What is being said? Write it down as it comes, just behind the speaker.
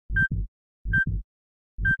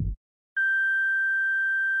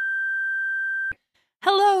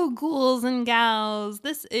ghouls and gals.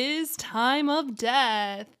 This is Time of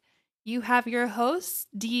Death. You have your hosts,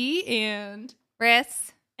 Dee and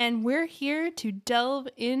Riss. and we're here to delve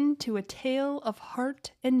into a tale of heart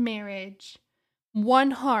and marriage. One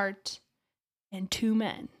heart and two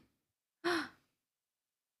men.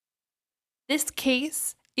 This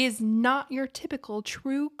case is not your typical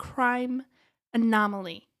true crime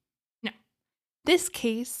anomaly. No, this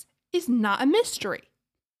case is not a mystery.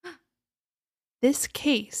 This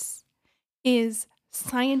case is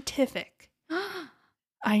scientific.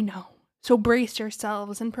 I know. So brace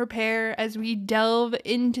yourselves and prepare as we delve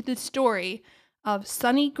into the story of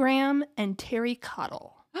Sonny Graham and Terry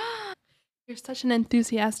Cottle. You're such an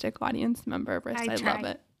enthusiastic audience member, Briss. I love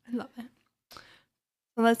it. I love it.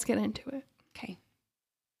 So let's get into it. Okay.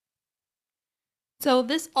 So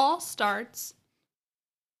this all starts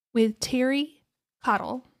with Terry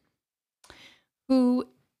Cottle, who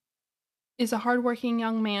is a hardworking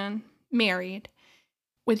young man, married,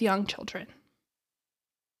 with young children.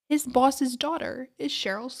 His boss's daughter is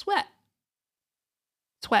Cheryl Sweat.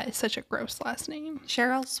 Sweat is such a gross last name.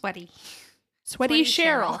 Cheryl Sweaty. Sweaty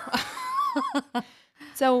Cheryl.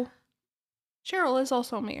 So, Cheryl is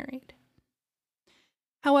also married.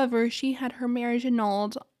 However, she had her marriage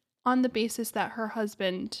annulled on the basis that her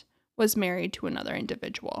husband was married to another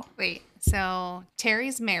individual. Wait, so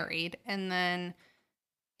Terry's married, and then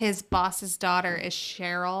his boss's daughter is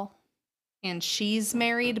Cheryl, and she's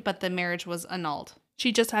married, but the marriage was annulled.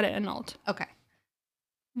 She just had it annulled. Okay.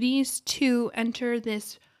 These two enter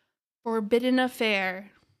this forbidden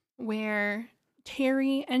affair where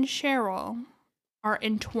Terry and Cheryl are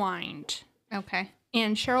entwined. Okay.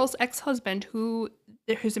 And Cheryl's ex-husband, whose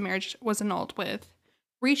marriage was annulled with,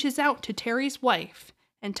 reaches out to Terry's wife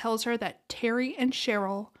and tells her that Terry and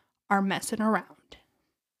Cheryl are messing around.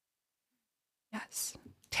 Yes.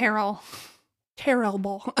 Terrible.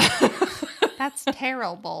 That's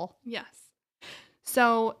terrible. Yes.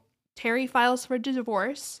 So Terry files for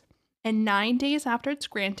divorce, and 9 days after it's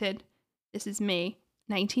granted, this is May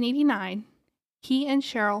 1989, he and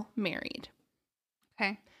Cheryl married.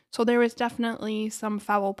 Okay. So there was definitely some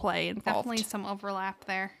foul play involved. Definitely some overlap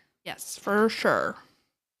there. Yes, for sure.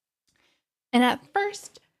 And at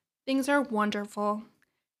first, things are wonderful.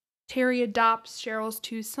 Terry adopts Cheryl's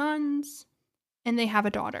two sons, and they have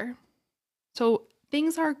a daughter. So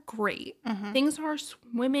things are great. Mm-hmm. Things are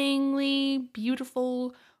swimmingly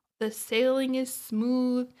beautiful. The sailing is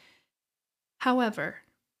smooth. However,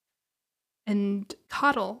 and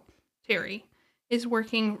Cottle, Terry, is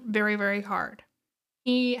working very, very hard.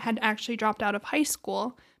 He had actually dropped out of high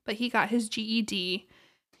school, but he got his GED.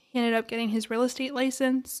 He ended up getting his real estate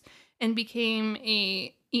license and became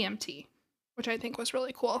a EMT, which I think was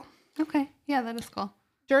really cool. Okay. Yeah, that is cool.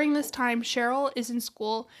 During this time, Cheryl is in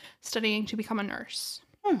school studying to become a nurse.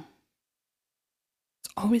 It's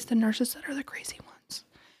always the nurses that are the crazy ones.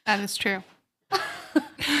 That is true.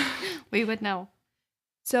 We would know.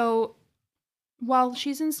 So while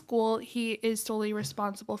she's in school, he is solely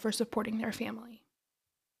responsible for supporting their family.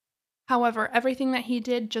 However, everything that he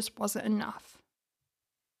did just wasn't enough.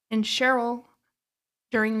 And Cheryl,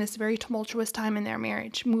 during this very tumultuous time in their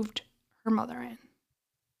marriage, moved her mother in.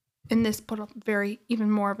 And this put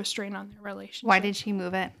even more of a strain on their relationship. Why did she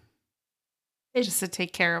move it? Just to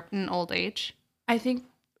take care of an old age? I think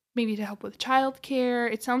maybe to help with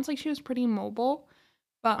childcare. It sounds like she was pretty mobile,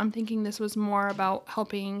 but I'm thinking this was more about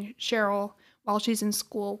helping Cheryl while she's in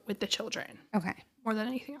school with the children. Okay. More than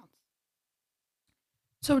anything else.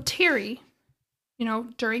 So Terry,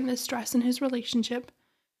 during the stress in his relationship,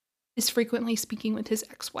 is frequently speaking with his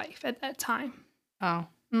ex-wife at that time. Oh.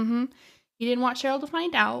 Mm-hmm. He didn't want Cheryl to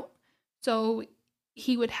find out, so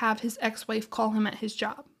he would have his ex-wife call him at his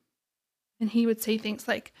job. And he would say things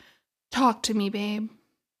like, "Talk to me, babe.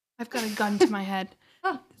 I've got a gun to my head."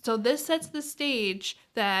 So this sets the stage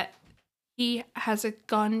that he has a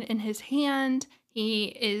gun in his hand. He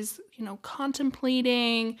is,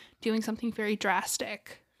 contemplating doing something very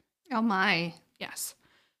drastic. Oh, my. Yes.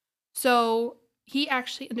 So he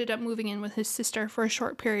actually ended up moving in with his sister for a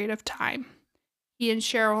short period of time. He and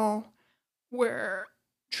Cheryl were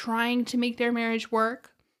trying to make their marriage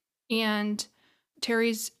work, and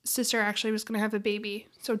Terry's sister actually was going to have a baby,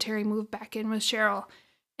 so Terry moved back in with Cheryl,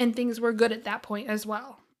 and things were good at that point as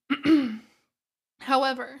well.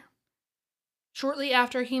 However, shortly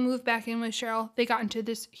after he moved back in with Cheryl, they got into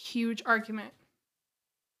this huge argument.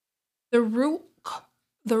 The root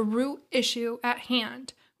issue at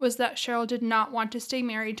hand was that Cheryl did not want to stay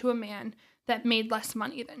married to a man that made less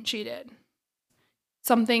money than she did.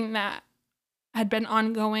 Something that had been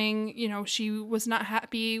ongoing, she was not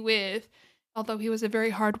happy with, although he was a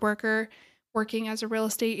very hard worker, working as a real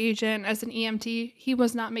estate agent, as an EMT, he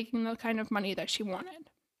was not making the kind of money that she wanted.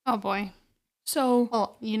 Oh, boy. So,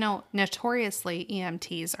 Well, notoriously,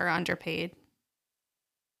 EMTs are underpaid.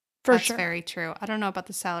 for That's sure. very true. I don't know about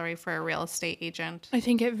the salary for a real estate agent. I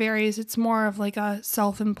think it varies. It's more of like a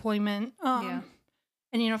self-employment. Yeah.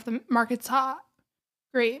 And, if the market's hot,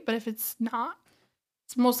 great. But if it's not,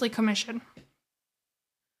 it's mostly commission.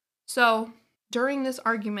 So, during this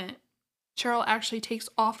argument, Cheryl actually takes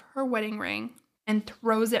off her wedding ring and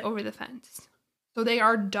throws it over the fence. So they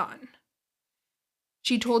are done.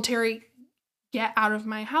 She told Terry, "Get out of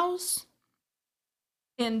my house."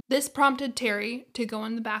 And this prompted Terry to go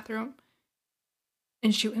in the bathroom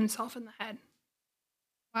and shoot himself in the head.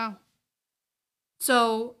 Wow.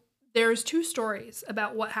 So there's 2 stories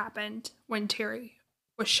about what happened when Terry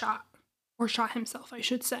was shot, or shot himself, I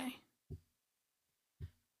should say.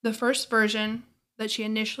 The first version that she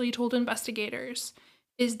initially told investigators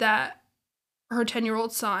is that her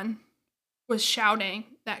 10-year-old son was shouting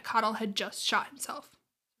that Cottle had just shot himself.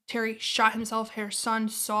 Terry shot himself. Her son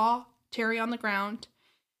saw Terry on the ground.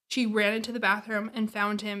 She ran into the bathroom and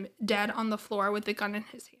found him dead on the floor with the gun in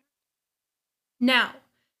his hand. Now,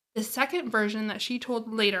 the second version that she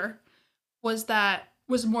told later was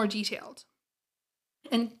more detailed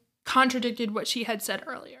and contradicted what she had said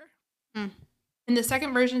earlier. Mm. In the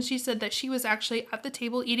second version, she said that she was actually at the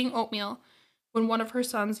table eating oatmeal when one of her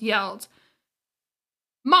sons yelled,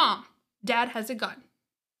 "Mom, Dad has a gun."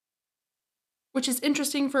 Which is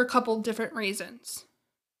interesting for a couple different reasons.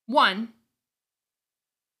 One,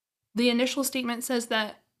 the initial statement says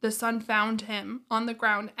that the son found him on the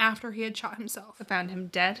ground after he had shot himself. I found him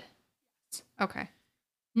dead? Okay.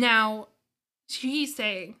 Now, he's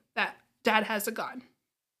saying that Dad has a gun.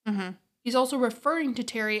 Mm-hmm. He's also referring to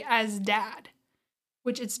Terry as Dad,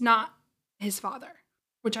 which it's not his father,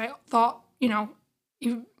 which I thought,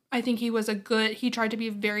 I think he tried to be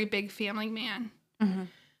a very big family man, Mm-hmm.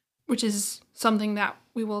 which is something that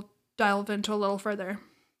we will delve into a little further.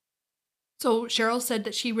 So Cheryl said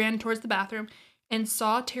that she ran towards the bathroom and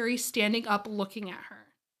saw Terry standing up looking at her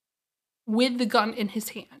with the gun in his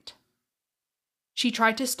hand. She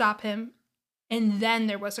tried to stop him, and then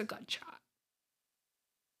there was a gunshot.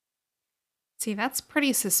 See, that's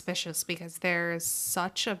pretty suspicious because there's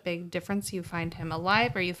such a big difference. You find him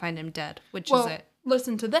alive or you find him dead. Which is it?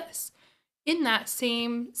 Listen to this. In that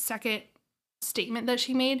same second statement that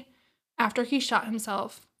she made, after he shot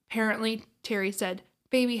himself, apparently Terry said,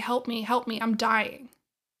 "Baby, help me, I'm dying."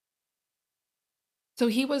 So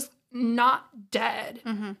he was not dead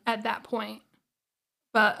at that point.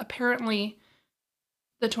 But apparently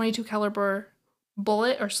the .22 caliber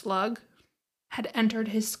bullet or slug had entered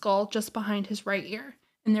his skull just behind his right ear,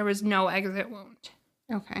 and there was no exit wound.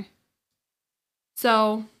 Okay.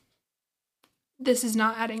 So this is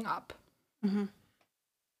not adding up. Mm-hmm.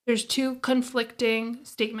 There's 2 conflicting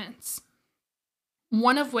statements.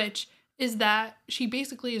 One of which is that she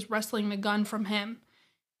basically is wrestling the gun from him,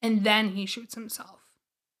 and then he shoots himself.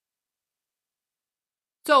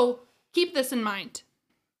 So keep this in mind.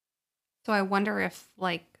 So I wonder if,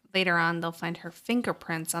 later on they'll find her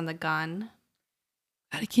fingerprints on the gun.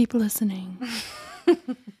 Gotta keep listening.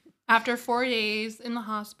 After 4 days in the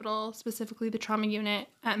hospital, specifically the trauma unit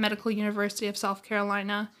at Medical University of South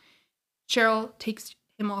Carolina, Cheryl takes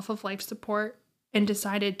him off of life support and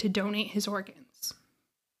decided to donate his organs.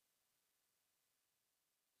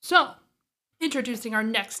 So, introducing our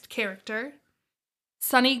next character,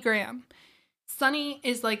 Sonny Graham. Sonny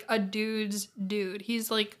is like a dude's dude.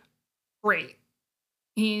 He's great.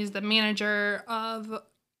 He's the manager of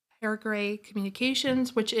Gray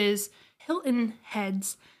Communications, which is Hilton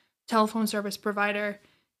Head's telephone service provider,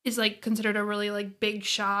 is considered a really big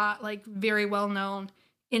shot, very well known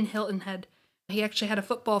in Hilton Head. He actually had a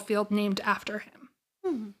football field named after him.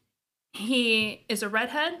 Mm-hmm. He is a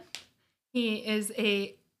redhead. He is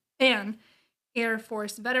an Air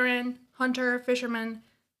Force veteran, hunter, fisherman.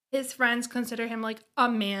 His friends consider him a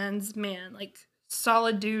man's man,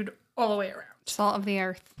 solid dude all the way around. Salt of the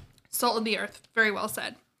earth. Salt of the earth. Very well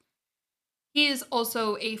said. He is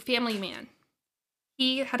also a family man.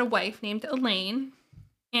 He had a wife named Elaine,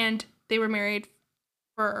 and they were married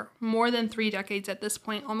for more than 3 decades at this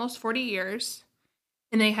point, almost 40 years,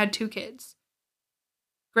 and they had 2 kids,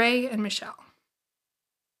 Gray and Michelle.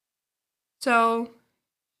 So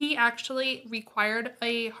he actually required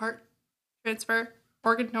a heart transfer,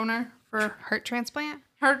 organ donor for Heart transplant?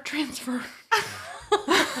 heart transfer.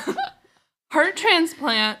 Heart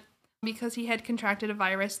transplant because he had contracted a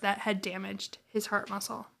virus that had damaged his heart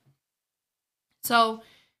muscle. So,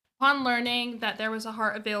 upon learning that there was a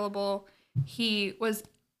heart available, he was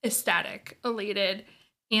ecstatic, elated,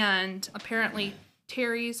 And apparently,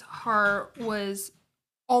 Terry's heart was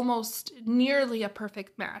almost nearly a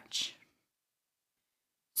perfect match.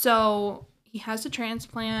 So he has a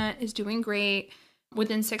transplant, is doing great.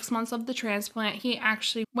 Within 6 months of the transplant, he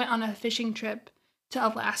actually went on a fishing trip to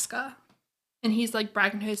Alaska. And he's like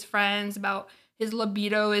bragging to his friends about his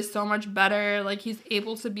libido is so much better. Like he's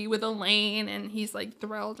able to be with Elaine, and he's like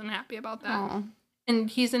thrilled and happy about that. Aw. And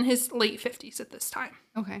he's in his late 50s at this time.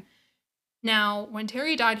 Okay. Now, when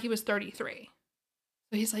Terry died, he was 33.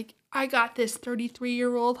 So he's like, I got this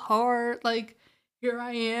 33-year-old heart. Like, here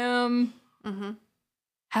I am Mm-hmm.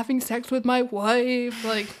 having sex with my wife.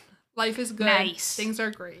 Like, life is good. Nice. Things are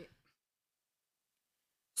great.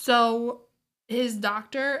 So his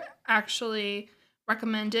doctor actually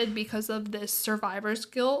recommended, because of this survivor's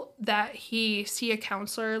guilt, that he see a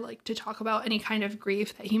counselor, like, to talk about any kind of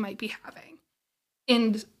grief that he might be having.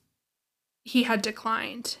 And he had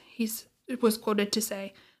declined. He was quoted to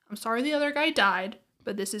say, I'm sorry the other guy died,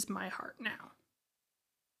 but this is my heart now.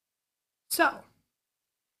 So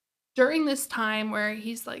during this time where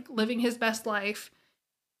he's like living his best life,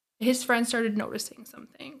 his friends started noticing some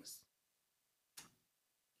things.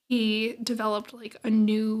 He developed like a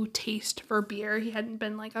new taste for beer. He hadn't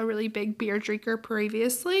been like a really big beer drinker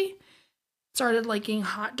previously. Started liking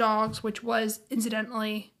hot dogs, which was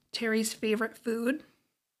incidentally Terry's favorite food.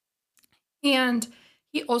 And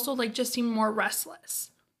he also like just seemed more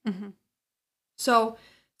restless. Mm-hmm. So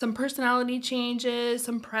some personality changes,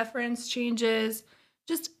 some preference changes,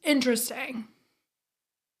 just interesting.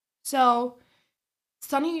 So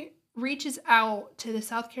Sonny reaches out to the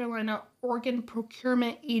South Carolina Organ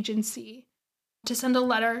Procurement Agency to send a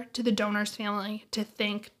letter to the donor's family to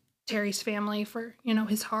thank Terry's family for,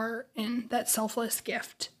 his heart and that selfless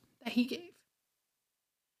gift that he gave.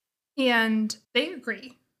 And they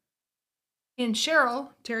agree. And Cheryl,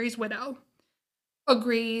 Terry's widow,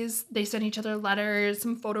 agrees. They send each other letters,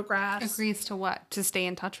 some photographs. Agrees to what? To stay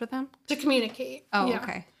in touch with him? To communicate. Oh, yeah.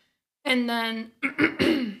 okay. And then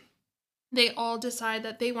they all decide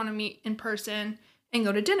that they want to meet in person and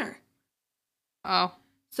go to dinner. Oh.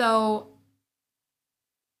 So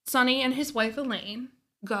Sonny and his wife Elaine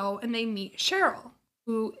go and they meet Cheryl,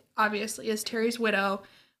 who obviously is Terry's widow,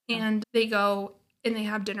 and they go and they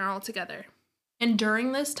have dinner all together. And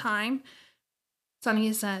during this time,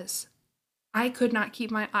 Sonny says, I could not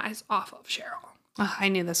keep my eyes off of Cheryl. Oh, I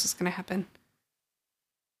knew this was going to happen.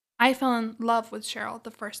 I fell in love with Cheryl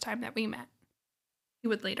the first time that we met, he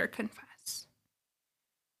would later confess.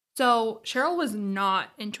 So Cheryl was not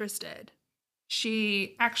interested.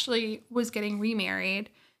 She actually was getting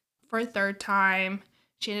remarried for a third time.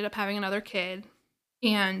 She ended up having another kid.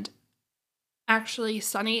 And actually,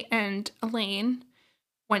 Sonny and Elaine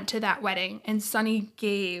went to that wedding, and Sonny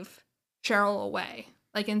gave Cheryl away,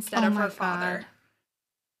 like instead of her father. God.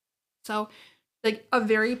 So, like a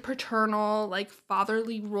very paternal, like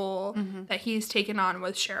fatherly role Mm-hmm. that he's taken on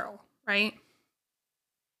with Cheryl, right?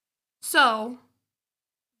 So,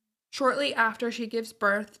 shortly after she gives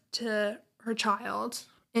birth to her child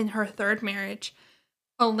in her third marriage,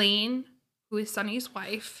 Elaine, who is Sonny's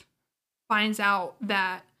wife, finds out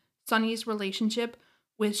that Sonny's relationship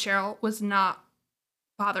with Cheryl was not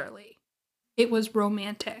fatherly. It was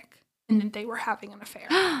romantic, and that they were having an affair.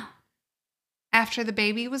 After the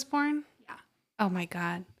baby was born? Yeah. Oh my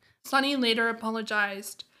God. Sonny later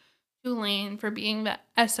apologized to Elaine for being the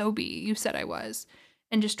SOB you said I was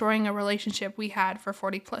and destroying a relationship we had for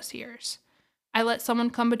 40 plus years. I let someone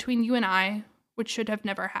come between you and I, which should have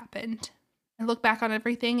never happened. I look back on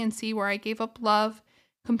everything and see where I gave up love,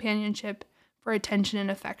 companionship, for attention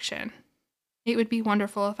and affection. It would be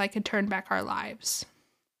wonderful if I could turn back our lives.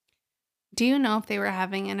 Do you know if they were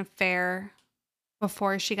having an affair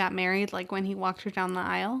before she got married, like when he walked her down the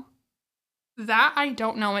aisle? That I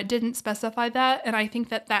don't know. It didn't specify that, and I think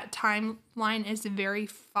that timeline is very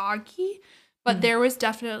foggy, but there was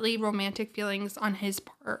definitely romantic feelings on his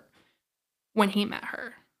part when he met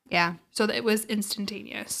her. Yeah. So that it was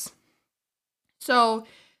instantaneous. So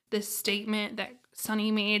this statement that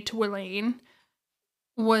Sonny made to Elaine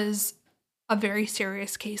was a very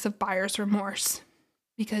serious case of buyer's remorse,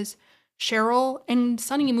 because Cheryl and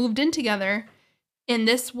Sonny moved in together, and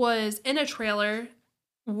this was in a trailer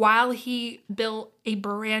while he built a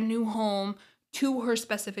brand new home to her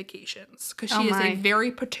specifications, because she is a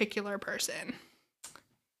very particular person.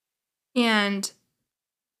 And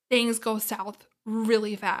things go south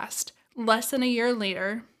really fast. Less than a year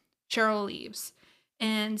later, Cheryl leaves,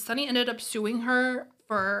 and Sonny ended up suing her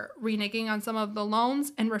for reneging on some of the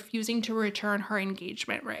loans and refusing to return her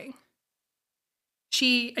engagement ring.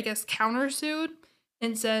 She, I guess, countersued,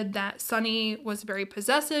 and said that Sonny was very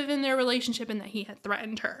possessive in their relationship and that he had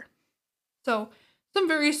threatened her. So, some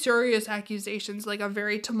very serious accusations, like a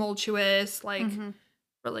very tumultuous,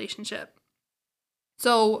 relationship.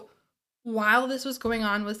 So, while this was going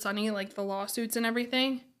on with Sonny, like the lawsuits and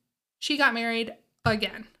everything, she got married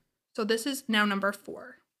again. So, this is now number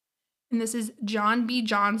 4. And this is John B.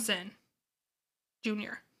 Johnson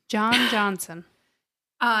Jr. John Johnson.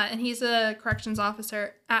 And he's a corrections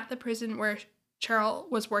officer at the prison where Cheryl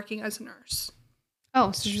was working as a nurse.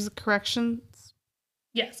 Oh, so she was a corrections?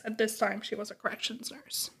 Yes, at this time she was a corrections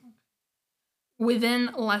nurse.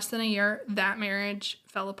 Within less than a year, that marriage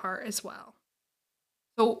fell apart as well.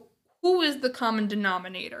 So who is the common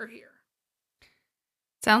denominator here?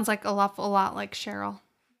 Sounds like a lot like Cheryl.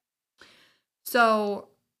 So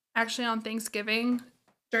actually on Thanksgiving,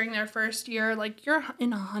 during their first year, like you're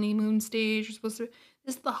in a honeymoon stage, you're supposed to,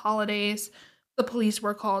 this is the holidays. The police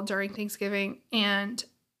were called during Thanksgiving, and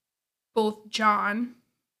both John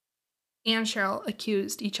and Cheryl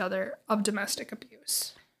accused each other of domestic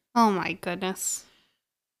abuse. Oh my goodness.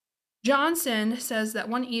 Johnson says that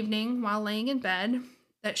one evening while laying in bed,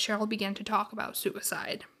 that Cheryl began to talk about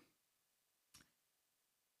suicide.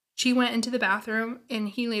 She went into the bathroom and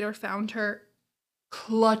he later found her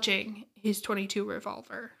clutching his .22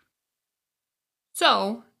 revolver.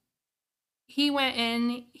 So he went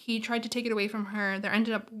in, he tried to take it away from her. They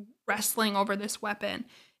ended up wrestling over this weapon,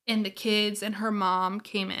 and the kids and her mom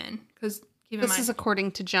came in. Because this is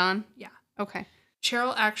according to John? Yeah. Okay.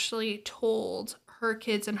 Cheryl actually told her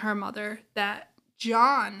kids and her mother that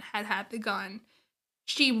John had the gun.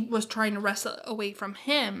 She was trying to wrestle away from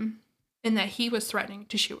him and that he was threatening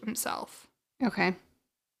to shoot himself. Okay.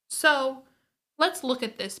 So let's look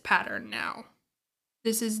at this pattern now.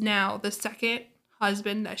 This is now the second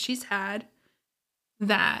husband that she's had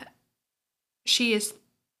that she is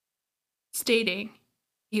stating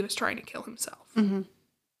he was trying to kill himself. Mm-hmm.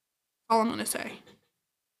 All I'm going to say.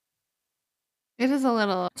 It's a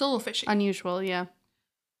little fishy. Unusual, yeah.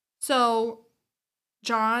 So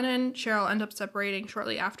John and Cheryl end up separating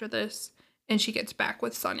shortly after this, and she gets back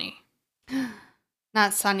with Sonny.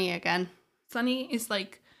 Not Sonny again. Sonny is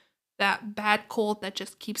like that bad cold that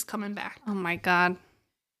just keeps coming back. Oh my God.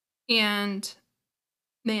 And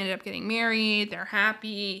they ended up getting married. They're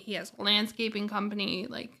happy. He has a landscaping company.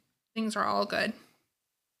 Like, things are all good.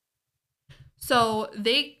 So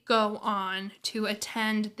they go on to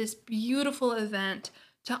attend this beautiful event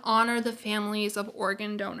to honor the families of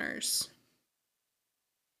organ donors.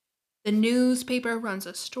 The newspaper runs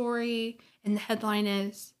a story, and the headline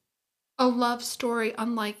is, "A love story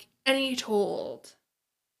unlike any told."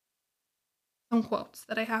 Some quotes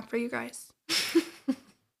that I have for you guys.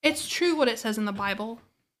 It's true what it says in the Bible.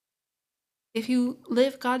 If you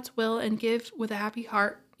live God's will and give with a happy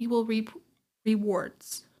heart, you will reap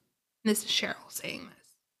rewards. And this is Cheryl saying this.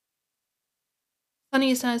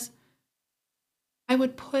 Sonny says, "I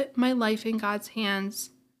would put my life in God's hands,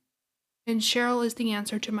 and Cheryl is the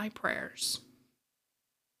answer to my prayers."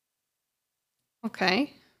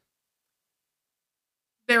 Okay.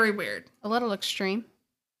 Very weird. A little extreme.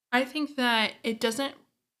 I think that it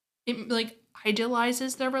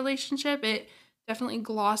idealizes their relationship. It definitely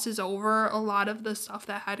glosses over a lot of the stuff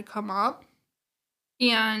that had come up.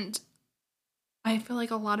 And I feel like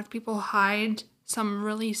a lot of people hide some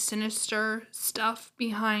really sinister stuff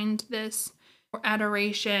behind this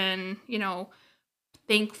adoration,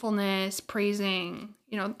 thankfulness, praising,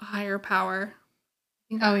 a higher power. I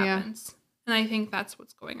think that happens. And I think that's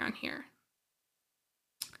what's going on here.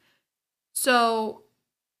 So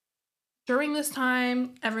during this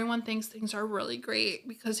time, everyone thinks things are really great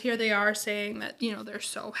because here they are saying that, they're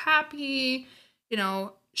so happy.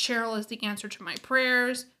 Cheryl is the answer to my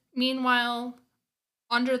prayers. Meanwhile,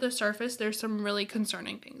 under the surface, there's some really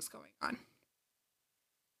concerning things going on.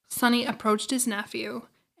 Sonny approached his nephew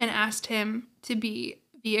and asked him to be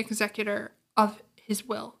the executor of his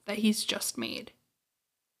will that he's just made.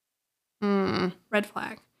 Red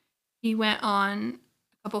flag. He went on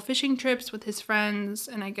a couple fishing trips with his friends,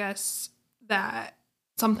 and I guess that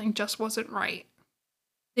something just wasn't right.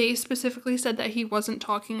 They specifically said that he wasn't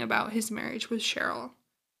talking about his marriage with Cheryl,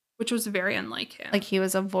 which was very unlike him. Like he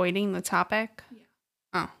was avoiding the topic? Yeah.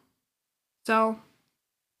 Oh. So,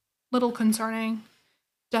 little concerning.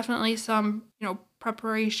 Definitely some,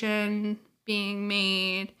 preparation being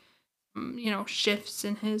made, shifts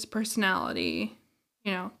in his personality,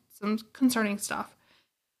 some concerning stuff.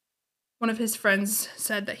 One of his friends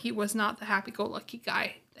said that he was not the happy-go-lucky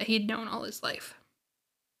guy that he'd known all his life.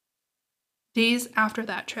 Days after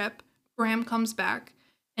that trip, Graham comes back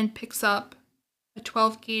and picks up a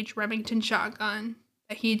 12-gauge Remington shotgun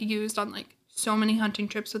that he'd used on, so many hunting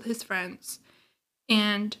trips with his friends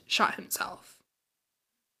and shot himself.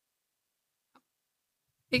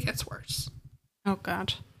 It gets worse. Oh,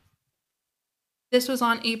 God. This was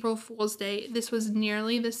on April Fool's Day. This was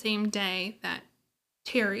nearly the same day that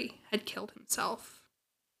Terry had killed himself.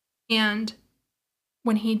 And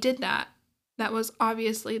when he did that, that was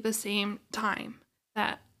obviously the same time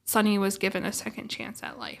that Sonny was given a second chance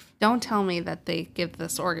at life. Don't tell me that they give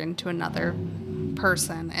this organ to another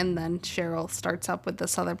person and then Cheryl starts up with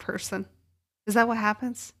this other person. Is that what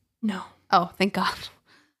happens? No. Oh, thank God.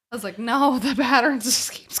 I was like, no, the pattern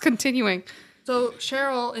just keeps continuing. So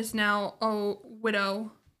Cheryl is now a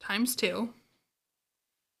widow times 2.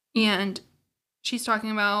 And she's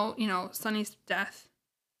talking about, Sonny's death.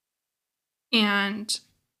 And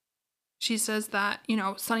she says that,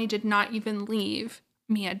 Sonny did not even leave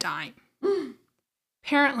me a dime.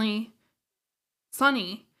 Apparently,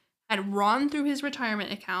 Sonny had run through his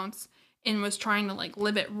retirement accounts and was trying to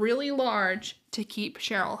live it really large to keep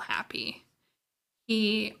Cheryl happy.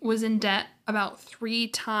 He was in debt about 3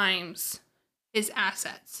 times his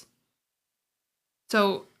assets.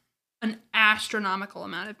 So an astronomical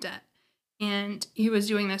amount of debt. And he was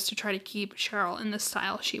doing this to try to keep Cheryl in the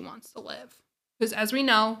style she wants to live. Because as we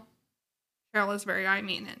know, Cheryl is very high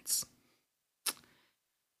maintenance.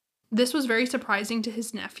 This was very surprising to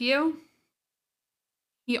his nephew.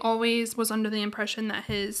 He always was under the impression that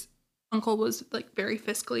his uncle was very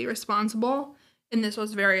fiscally responsible, and this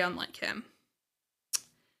was very unlike him.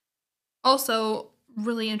 Also,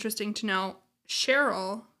 really interesting to know,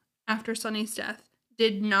 Cheryl, after Sonny's death,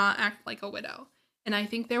 did not act like a widow. And I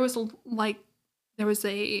think there was a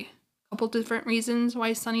couple different reasons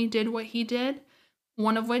why Sonny did what he did.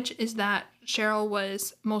 One of which is that Cheryl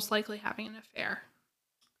was most likely having an affair.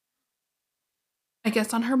 I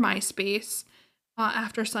guess on her MySpace,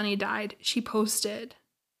 after Sonny died, she posted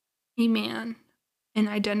a man and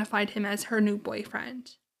identified him as her new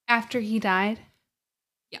boyfriend. After he died?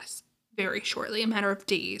 Yes, very shortly, a matter of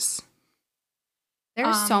days.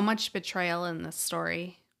 There's so much betrayal in this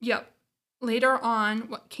story. Yep. Later on,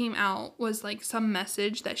 what came out was some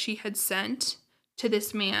message that she had sent to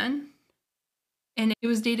this man, and it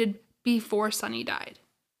was dated before Sonny died.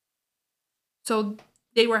 So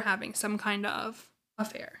they were having some kind of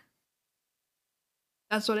affair.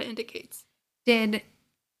 That's what it indicates.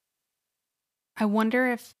 I wonder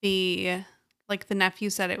if the nephew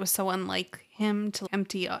said it was so unlike him to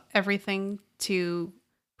empty everything to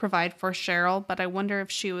provide for Cheryl, but I wonder if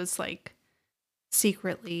she was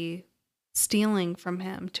secretly stealing from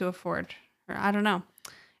him to afford her. I don't know.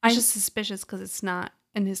 It's just suspicious because it's not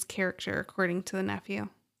in his character according to the nephew.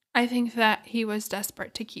 I think that he was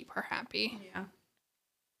desperate to keep her happy. Yeah.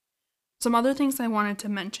 Some other things I wanted to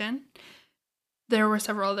mention. There were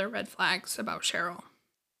several other red flags about Cheryl.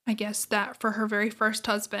 I guess that for her very first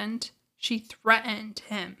husband, she threatened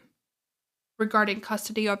him regarding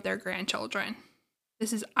custody of their grandchildren.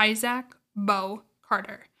 This is Isaac Bo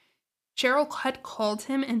Carter. Cheryl had called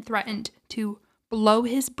him and threatened to blow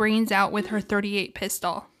his brains out with her .38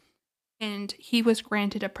 pistol, and he was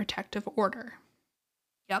granted a protective order.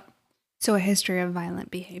 Yep. So a history of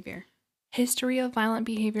violent behavior. History of violent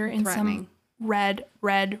behavior and some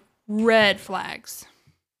red flags.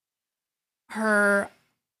 Her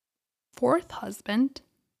 4th husband,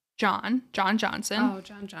 John Johnson. Oh,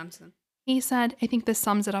 John Johnson. He said, I think this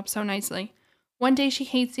sums it up so nicely. One day she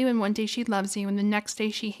hates you and one day she loves you and the next day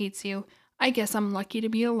she hates you. I guess I'm lucky to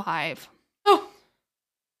be alive. Oh.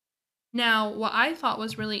 Now, what I thought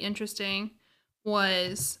was really interesting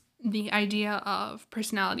was the idea of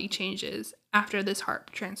personality changes after this heart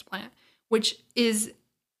transplant, which is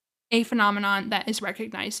a phenomenon that is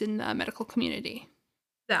recognized in the medical community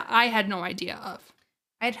that I had no idea of.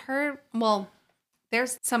 I'd heard,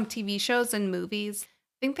 there's some TV shows and movies.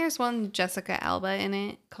 I think there's one with Jessica Alba in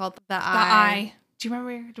it called The Eye. Do you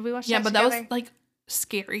remember? Did we watch that Yeah, but together? that was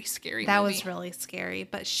scary That movie. was really scary.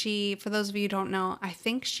 But for those of you who don't know, I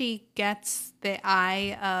think she gets the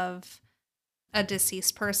eye of a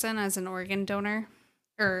deceased person as an organ donor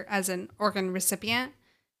or as an organ recipient.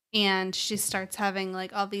 And she starts having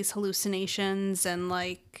all these hallucinations and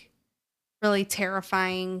really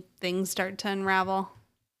terrifying things start to unravel.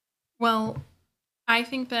 Well, I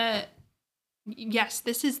think that, yes,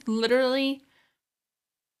 this is literally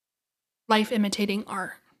life imitating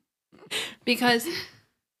art. Because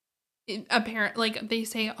apparently, they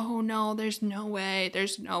say, oh no, there's no way.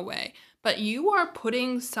 But you are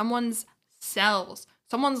putting someone's cells,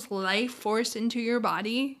 someone's life force into your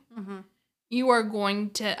body. Mm-hmm. You are going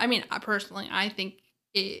to, personally, I think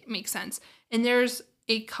it makes sense. And there's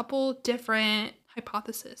a couple different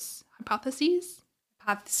hypotheses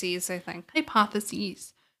hypotheses, I think.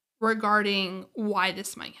 Hypotheses regarding why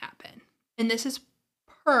this might happen. And this is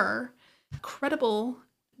per credible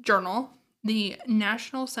journal, the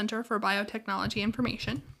National Center for Biotechnology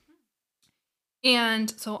Information. And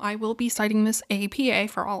so I will be citing this APA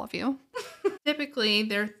for all of you. They're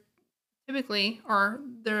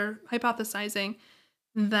hypothesizing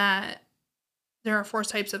that there are 4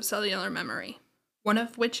 types of cellular memory, one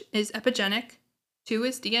of which is epigenetic, 2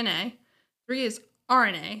 is DNA, 3 is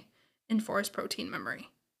RNA, and 4 is protein memory.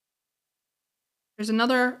 There's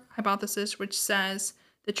another hypothesis which says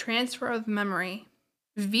the transfer of memory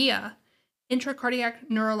via intracardiac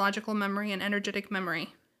neurological memory and energetic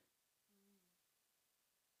memory.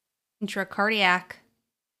 Intracardiac.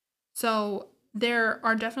 So there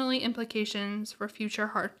are definitely implications for future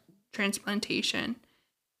heart transplantation,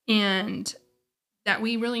 and that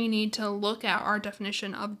we really need to look at our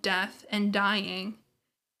definition of death and dying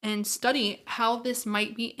and study how this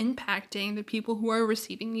might be impacting the people who are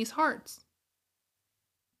receiving these hearts.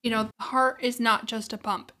 The heart is not just a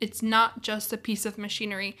pump. It's not just a piece of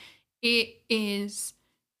machinery. It is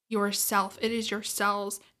yourself. It is your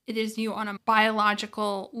cells. It is you on a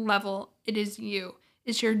biological level. It is you.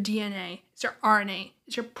 It's your DNA. It's your RNA.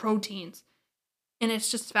 It's your proteins. And it's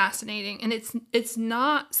just fascinating. And it's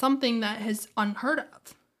not something that is unheard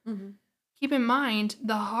of. Mm-hmm. Keep in mind,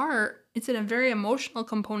 the heart, it's in a very emotional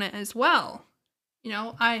component as well.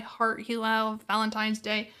 I heart you love Valentine's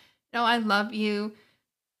Day. I love you.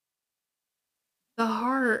 The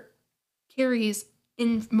heart carries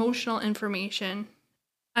emotional information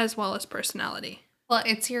as well as personality. Well,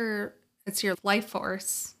 it's your life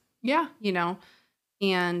force. Yeah.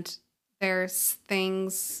 And there's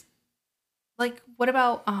things like, what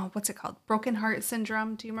about, what's it called? Broken heart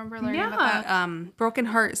syndrome. Do you remember learning about that? Broken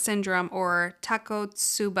heart syndrome, or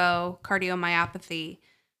Takotsubo cardiomyopathy,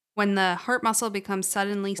 when the heart muscle becomes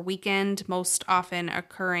suddenly weakened, most often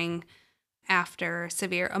occurring after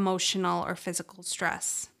severe emotional or physical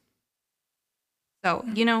stress. So,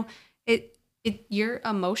 your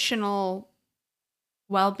emotional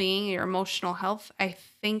well-being, your emotional health, I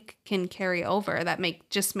think can carry over. That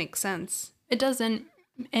just makes sense. It doesn't.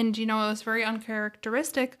 And, it was very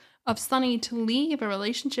uncharacteristic of Sonny to leave a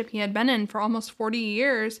relationship he had been in for almost 40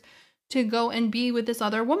 years to go and be with this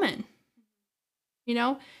other woman.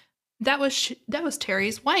 That was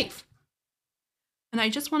Terry's wife. And I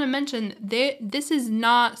just want to mention this is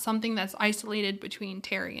not something that's isolated between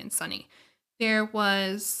Terry and Sonny. There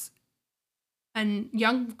was a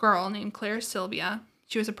young girl named Claire Sylvia.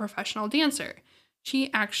 She was a professional dancer.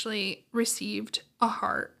 She actually received a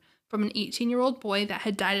heart from an 18-year-old boy that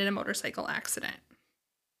had died in a motorcycle accident.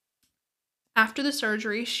 After the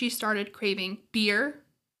surgery, she started craving beer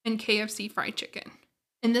and KFC fried chicken.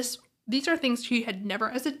 And these are things she had never,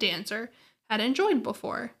 as a dancer, had enjoyed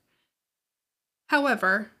before.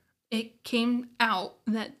 However, it came out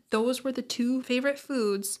that those were the 2 favorite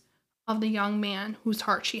foods of the young man whose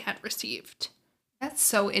heart she had received. That's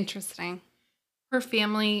so interesting. Her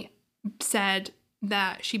family said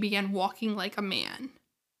that she began walking like a man.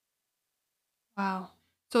 Wow.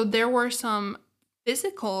 So there were some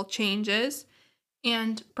physical changes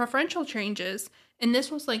and preferential changes, and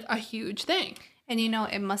this was like a huge thing. And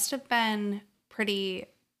it must have been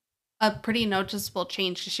a pretty noticeable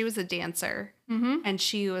change, because she was a dancer, and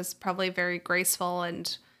she was probably very graceful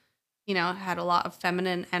and had a lot of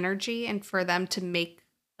feminine energy. And for them to make,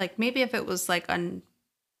 like, maybe if it was like a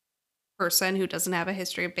person who doesn't have a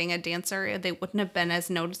history of being a dancer, they wouldn't have been as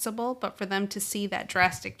noticeable. But for them to see that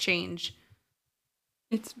drastic change,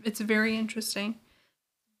 it's very interesting.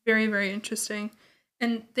 Very, very interesting.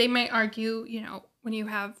 And they might argue, when you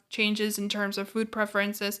have changes in terms of food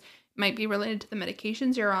preferences, it might be related to the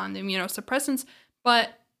medications you're on, the immunosuppressants,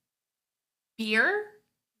 but beer?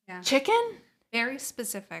 Yeah. Chicken? Very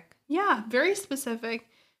specific. Yeah, very specific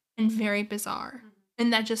and very bizarre. Mm-hmm.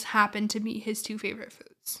 And that just happened to be his 2 favorite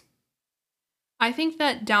foods. I think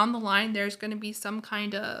that down the line, there's going to be some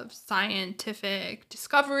kind of scientific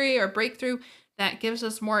discovery or breakthrough that gives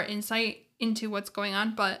us more insight into what's going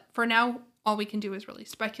on. But for now, all we can do is really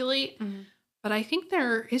speculate. Mm-hmm. But I think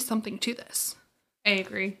there is something to this. I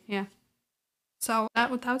agree. Yeah. So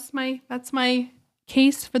that's my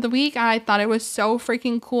case for the week. I thought it was so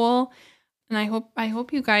freaking cool. And I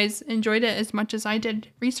hope you guys enjoyed it as much as I did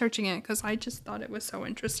researching it, because I just thought it was so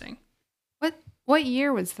interesting. What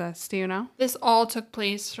year was this? Do you know? This all took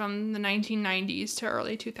place from the 1990s to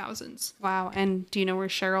early 2000s. Wow. And do you know where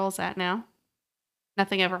Cheryl's at now?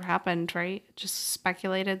 Nothing ever happened, right? Just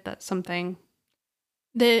speculated that something.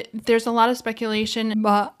 There's a lot of speculation,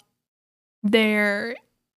 but there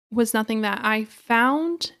was nothing that I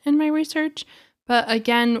found in my research. But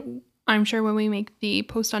again, I'm sure when we make the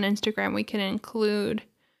post on Instagram, we can include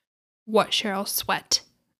what Cheryl Sweat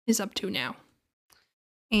is up to now.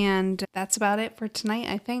 And that's about it for tonight,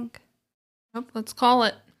 I think. Yep, let's call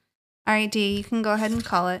it. All right, Dee, you can go ahead and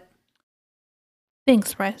call it.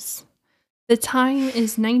 Thanks, Riss. The time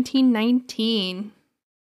is 1919.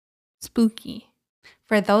 Spooky.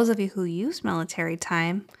 For those of you who use military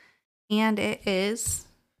time, and it is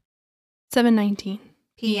 7:19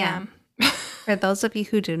 p.m. For those of you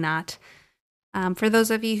who do not. For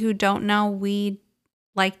those of you who don't know, we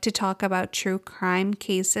like to talk about true crime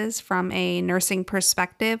cases from a nursing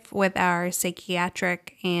perspective with our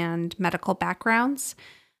psychiatric and medical backgrounds.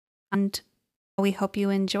 And we hope you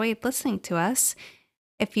enjoyed listening to us.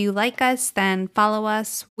 If you like us, then follow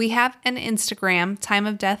us. We have an Instagram, Time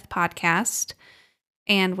of Death Podcast.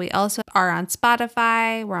 And we also are on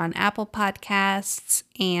Spotify. We're on Apple Podcasts.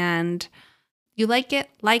 And you like it,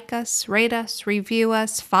 like us, rate us, review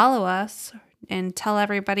us, follow us, and tell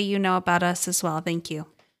everybody you know about us as well. Thank you.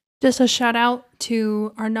 Just a shout out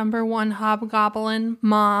to our number one hobgoblin,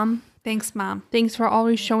 Mom. Thanks, Mom. Thanks for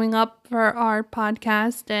always showing up for our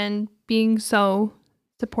podcast and being so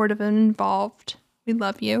supportive and involved. We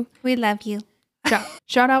love you. We love you.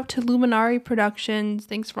 Shout out to Luminary Productions.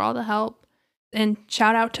 Thanks for all the help. And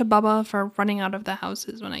shout out to Bubba for running out of the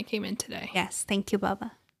houses when I came in today. Yes, thank you,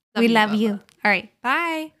 Bubba. We love you. All right,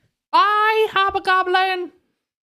 bye. Bye, Hobgoblin.